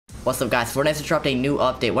What's up, guys? Fortnite has dropped a new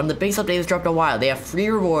update. One of the biggest updates dropped in a while. They have free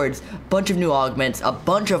rewards, bunch of new augments, a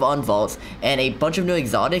bunch of unvaults, and a bunch of new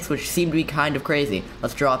exotics, which seem to be kind of crazy.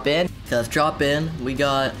 Let's drop in. Okay, let's drop in. We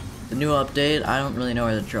got the new update. I don't really know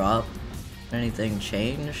where to drop. Anything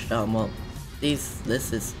changed? Well, this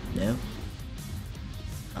is new.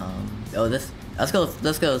 Let's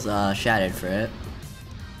go Shattered for it.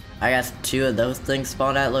 I guess 2 of those things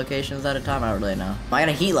spawn at locations at a time. I don't really know. I got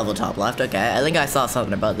a heat level top left. Okay, I think I saw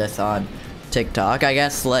something about this on TikTok. I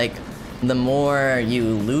guess like the more you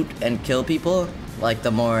loot and kill people, like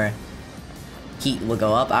the more heat will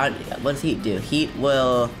go up. What does heat do? Heat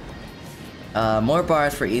will more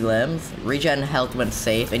bars for elims, regen health when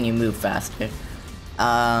safe, and you move faster.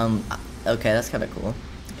 Okay, that's kind of cool.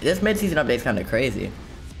 This mid-season update is kind of crazy.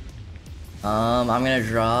 I'm gonna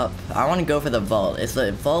drop. I want to go for the vault. Is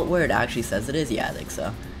the vault where it actually says it is? Yeah, I think so.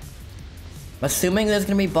 I'm assuming there's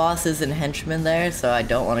gonna be bosses and henchmen there, so I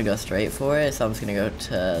don't want to go straight for it. So I'm just gonna go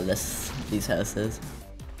to these houses,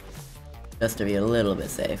 just to be a little bit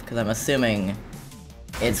safe, because I'm assuming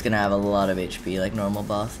it's gonna have a lot of HP like normal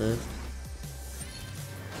bosses.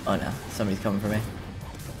 Oh no, somebody's coming for me.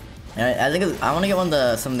 And I think I want to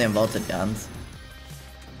get some of the unvaulted guns.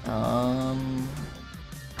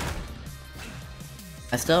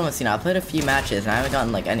 I still haven't seen it. I played a few matches and I haven't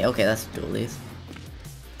gotten like any. Okay, that's dualies.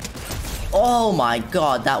 Oh my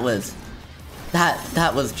god, that was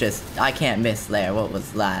just, I can't miss there. What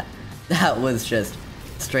was that? That was just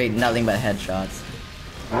straight nothing but headshots.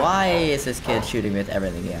 Why is this kid shooting with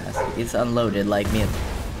everything he has? He's unloaded like me,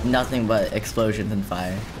 nothing but explosions and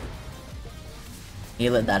fire. He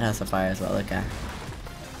lit that house on fire as well. Okay.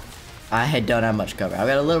 I don't have much cover. I've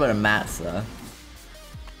got a little bit of mats though.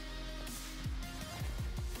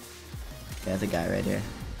 There's a guy right here.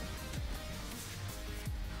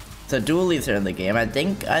 So dualies are in the game. I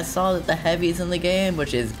think I saw that the heavy's in the game,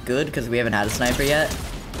 which is good because we haven't had a sniper yet.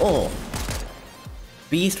 Oh,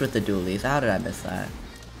 beast with the dualies. How did I miss that?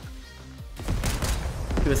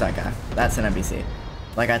 Who was that guy? That's an NPC.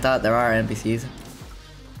 Like I thought there are NPCs.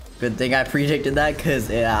 Good thing I predicted that, because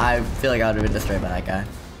I feel like I would have been destroyed by that guy.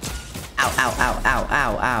 Ow, ow, ow, ow,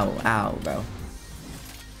 ow, ow, ow, bro.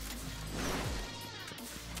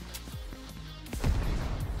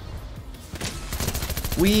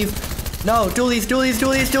 No, dualies,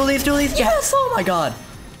 yes, oh my god.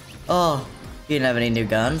 Oh, he didn't have any new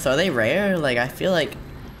guns. Are they rare? Like, I feel like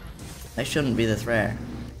they shouldn't be this rare.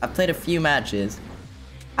 I played a few matches.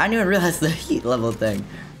 I didn't even realize the heat level thing.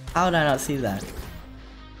 How did I not see that?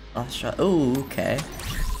 Last shot. Oh, okay.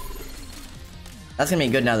 That's gonna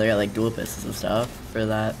be good now they got like dual pistols and stuff for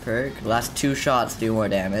that perk. The last 2 shots do more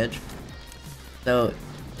damage. So,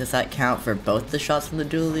 does that count for both the shots from the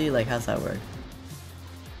dually? Like, how's that work?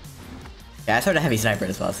 Yeah, I started a heavy sniper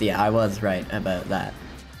as well, so yeah, I was right about that.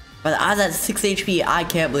 But I was at 6 HP, I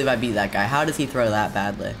can't believe I beat that guy. How does he throw that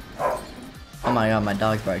badly? Oh my god, my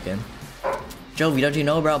dog's barking. Jovi, don't you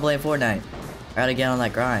know about playing Fortnite? I gotta get on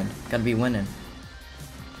that grind. Gotta be winning.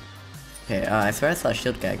 Okay, I swear I saw a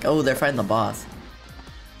shield keg. Oh, they're fighting the boss.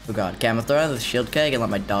 Oh god, okay, I'm gonna throw out the shield keg and let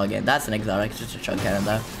my dog in. That's an exotic, it's just a chug cannon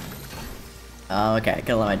though. Oh, okay,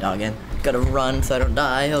 gotta let my dog in. Gotta run so I don't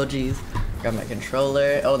die, oh jeez. Grab my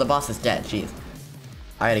controller. Oh, the boss is dead. Jeez.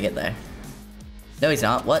 I gotta get there. No, he's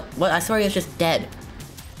not. What? What? I swear he was just dead.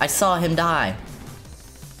 I saw him die.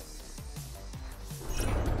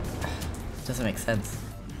 Doesn't make sense.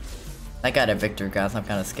 That guy had a victory crown, so I'm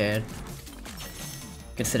kind of scared.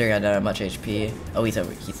 Considering I don't have much HP. Oh,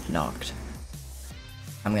 he's knocked.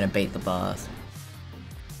 I'm gonna bait the boss.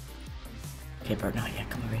 Okay, bro, not yet.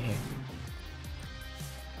 Come over here.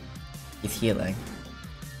 He's healing.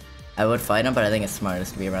 I would fight him, but I think it's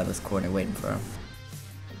smartest to be around this corner waiting for him.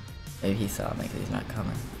 Maybe he saw me because he's not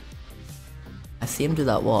coming. I see him do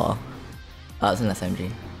that wall. Oh, it's an SMG.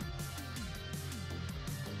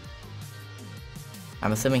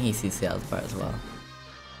 I'm assuming he sees the other part as well.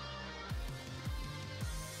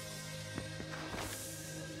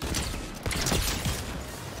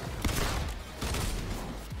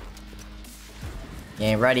 You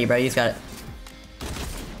ain't ready, bro. You just got it.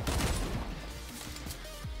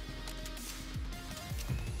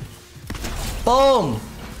 Boom!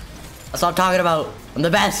 That's what I'm talking about. I'm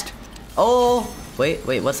the best. Oh, wait,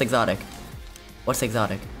 what's exotic? What's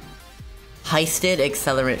exotic? Heisted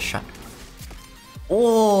accelerant shot.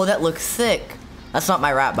 Oh, that looks sick. That's not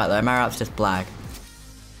my wrap, by the way. My wrap's just black.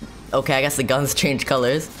 Okay, I guess the guns change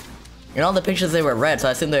colors. In all the pictures they were red, so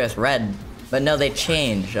I assume they're just red. But no, they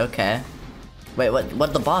changed. Okay. Wait, what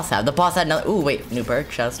did the boss have? The boss had another. Ooh, wait, new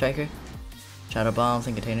perk, Shadow Striker. Shadow bombs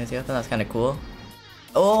and containers you open. That's kind of cool.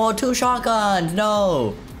 Oh, 2 shotguns.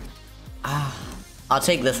 No. Ah, I'll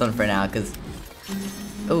take this one for now, because...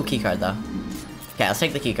 Ooh, keycard, though. Okay, let's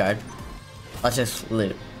take the keycard. Let's just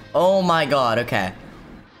loot. Oh my god, okay.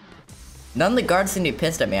 None of the guards seem to be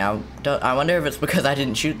pissed at me. I wonder if it's because I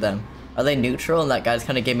didn't shoot them. Are they neutral and that guy's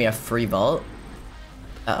kind of gave me a free vault?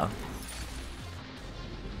 Uh oh.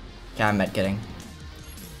 Okay, I'm medkitting.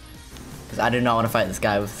 Because I do not want to fight this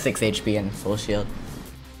guy with 6 HP and full shield.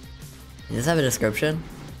 Does this have a description?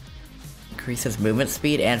 Increases movement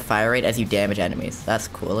speed and fire rate as you damage enemies. That's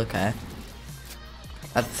cool, okay.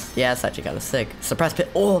 That's actually kind of sick. Suppressed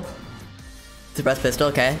pistol. Oh! Suppressed pistol,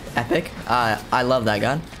 okay. Epic. I love that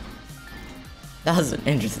gun. That was an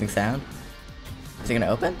interesting sound. Is it gonna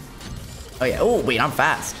open? Oh yeah. Oh, wait, I'm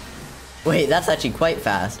fast. Wait, that's actually quite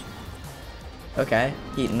fast. Okay.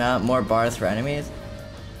 Heating up. More bars for enemies.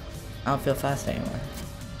 I don't feel fast anymore.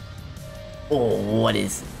 Oh, what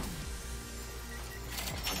is...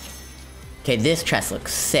 Okay, this chest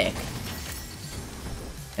looks sick.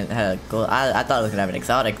 It had a glow. I thought it was gonna have an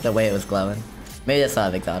exotic the way it was glowing. Maybe that's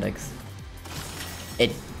not exotics.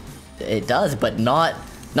 It does, but not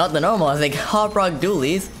the normal. I think Hop Rock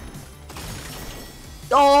Dualies.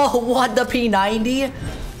 Oh, what, the P90?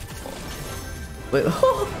 Wait,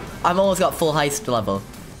 I've almost got full heist level.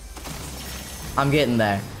 I'm getting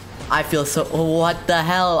there. I feel so. What the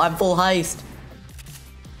hell? I'm full heist.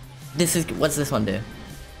 This is. What's this one do?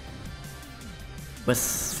 With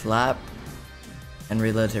slap and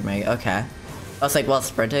reload your mega. Okay. I was like, while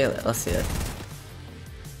sprinting. Let's see it.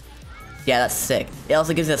 Yeah, that's sick. It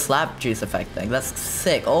also gives you a slap juice effect thing. That's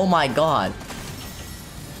sick. Oh my god.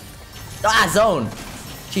 Ah, zone.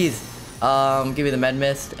 Jeez. Give me the med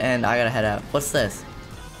mist, and I gotta head out. What's this?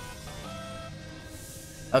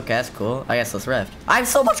 Okay, that's cool. I guess let's rift. I have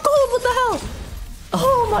so much gold. What the hell?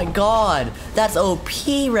 Oh my god. That's OP,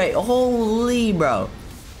 right? Holy, bro.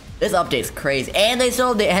 This update's crazy. And they still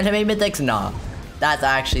have the anime mythics? Nah.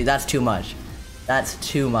 That's too much. That's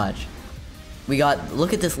too much. We got,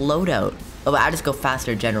 look at this loadout. Oh, but I just go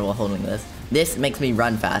faster in general while holding this. This makes me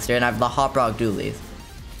run faster, and I have the Hop Rock Dualies.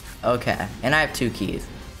 Okay, and I have 2 keys.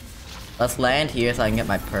 Let's land here so I can get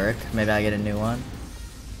my perk. Maybe I get a new one.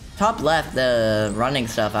 Top left, the running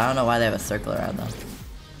stuff. I don't know why they have a circle around them.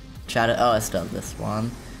 Shadow, oh, I still have this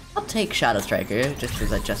one. I'll take Shadow Striker, just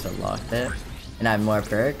because I just unlocked it. And I have more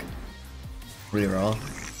perk. Reroll.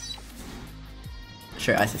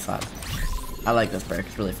 Sure, Icy Slap. I like this perk,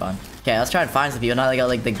 it's really fun. Okay, let's try and find some people. Now I got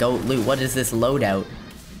like the goat loot. What is this loadout?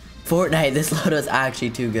 Fortnite, this loadout is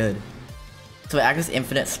actually too good. So I just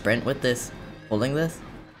infinite sprint with this, holding this?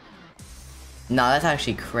 No, that's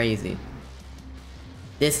actually crazy.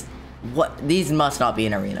 These must not be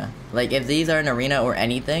an arena. Like, if these are an arena or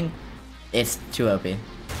anything, it's too OP.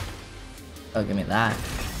 Oh, give me that.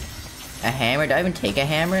 A hammer? Do I even take a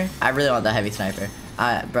hammer? I really want the heavy sniper.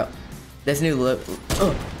 Bro, this new loot.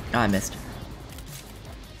 Oh, I missed.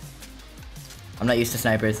 I'm not used to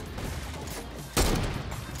snipers.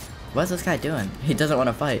 What's this guy doing? He doesn't want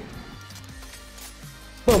to fight.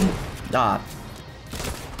 Boom. Ah.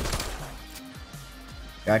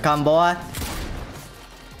 Here I come, boy.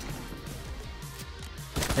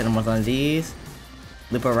 Hit him with one of these.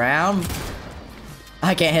 Loop around.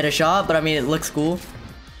 I can't hit a shot, but I mean, it looks cool.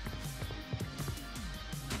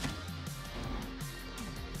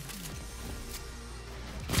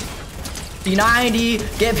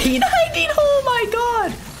 P90! Get P90! Oh my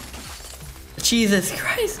god! Jesus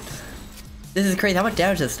Christ! This is crazy. How much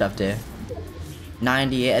damage does this stuff do?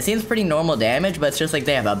 98. It seems pretty normal damage, but it's just like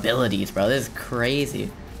they have abilities, bro. This is crazy.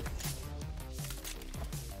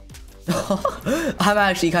 I'm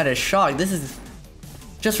actually kind of shocked. This is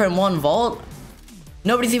just from one vault.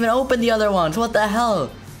 Nobody's even opened the other ones. What the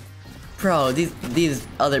hell? Bro, these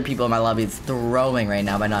other people in my lobby is throwing right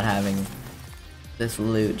now by not having this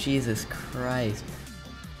loot. Jesus Christ.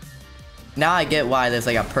 Now I get why there's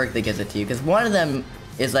like a perk that gives it to you, because one of them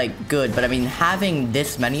is like good, but I mean having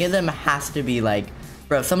this many of them has to be like,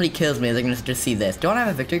 bro, if somebody kills me, they're gonna just see this. Don't I have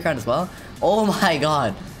a victory card as well? Oh my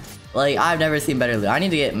god. Like, I've never seen better loot. I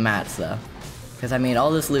need to get mats though, because I mean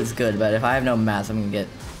all this loot's good, but if I have no mats, I'm gonna get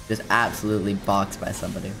just absolutely boxed by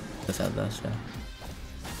somebody. Just have those, so.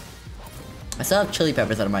 I still have chili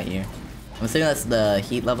peppers out of my ear. I'm assuming that's the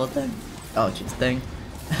heat level thing. Oh jeez, thing.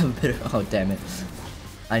 Oh damn it.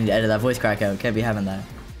 I need to edit that voice crack out. Can't be having that.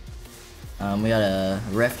 We got a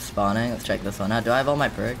rift spawning. Let's check this one out. Do I have all my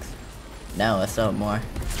perks? No, I still have more.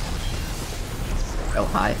 Oh,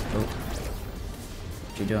 hi. Oh.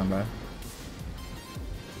 What you doing, bro?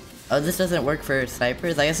 Oh, this doesn't work for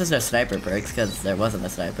snipers? I guess there's no sniper perks because there wasn't a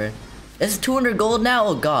sniper. This is 200 gold now?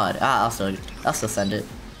 Oh god. Ah, I'll still send it.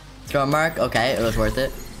 Throw a mark. Okay, it was worth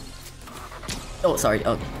it. Oh, sorry.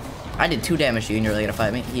 Oh. I did 2 damage to you and you're really gonna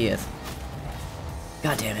fight me? He is.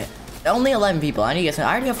 God damn it. Only 11 people. I need to get some.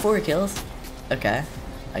 I already have 4 kills. Okay.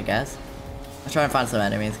 I guess. Let's try and find some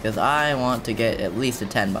enemies because I want to get at least a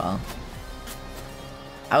 10 ball.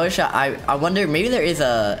 I wish I wonder, maybe there is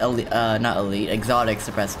a not elite, exotic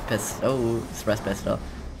suppressed pistol. Oh, suppressed pistol.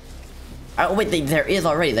 Oh wait, there is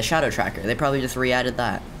already the shadow tracker. They probably just re-added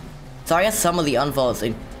that. So I guess some of the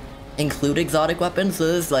unvaults include exotic weapons. So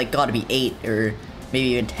there's like got to be 8 or maybe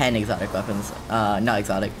even 10 exotic weapons. Not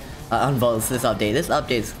exotic. Unvaults this update. This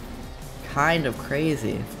update's kind of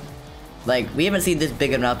crazy. Like we haven't seen this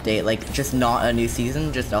big of an update. Like just not a new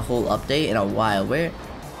season, just a whole update in a while. Where?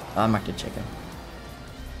 Oh, I marked a chicken.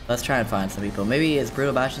 Let's try and find some people. Maybe it's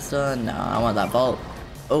Brutal Bash still? No, I want that vault.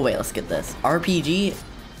 Oh wait, let's get this. RPG?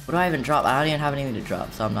 What do I even drop? I don't even have anything to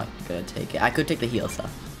drop, so I'm not gonna take it. I could take the heal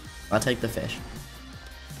stuff. I'll take the fish.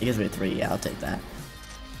 It gives me 3, yeah, I'll take that.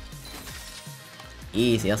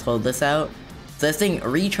 Easy, let's hold this out. So this thing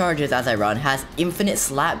recharges as I run, has infinite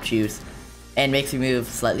slap juice, and makes me move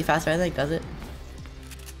slightly faster, I think, does it?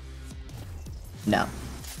 No.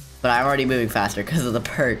 But I'm already moving faster because of the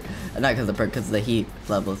perk. Not because of the perk, because of the heat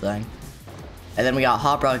level thing. And then we got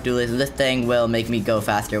Hop Rock Duelist. This thing will make me go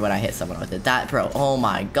faster when I hit someone with it. That, bro, oh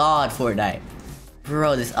my god, Fortnite.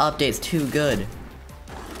 Bro, this update's too good.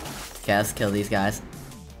 Okay, let's kill these guys.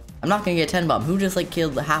 I'm not gonna get 10 bomb. Who just like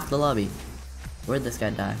killed half the lobby? Where'd this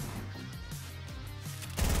guy die?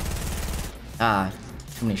 Ah,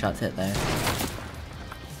 too many shots hit there.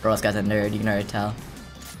 Bro, this guy's a nerd, you can already tell.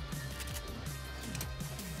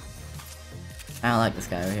 I don't like this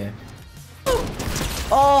guy over here.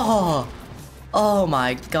 Oh! Oh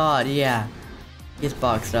my god, yeah. He's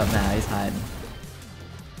boxed up now, he's hiding.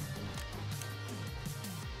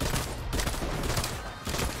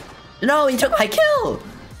 No, he took my kill!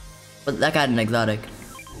 But that guy had an exotic.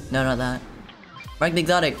 No, not that. Mark the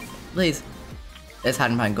exotic, please. It's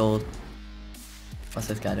hiding behind gold. What's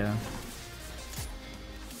this guy doing?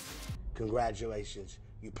 Congratulations,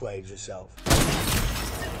 you played yourself.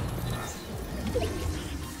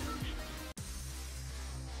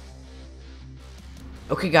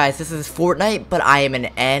 Okay guys, this is Fortnite, but I am an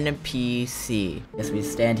NPC. Guess we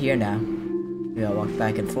stand here now. We gotta walk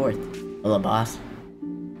back and forth. Hello, boss.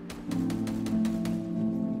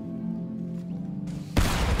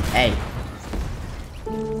 Hey.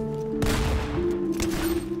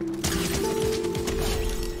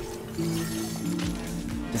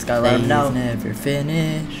 Just gotta let him know. Never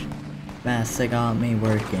finish. Massa got me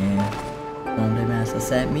working. Someday Massa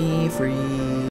set me free.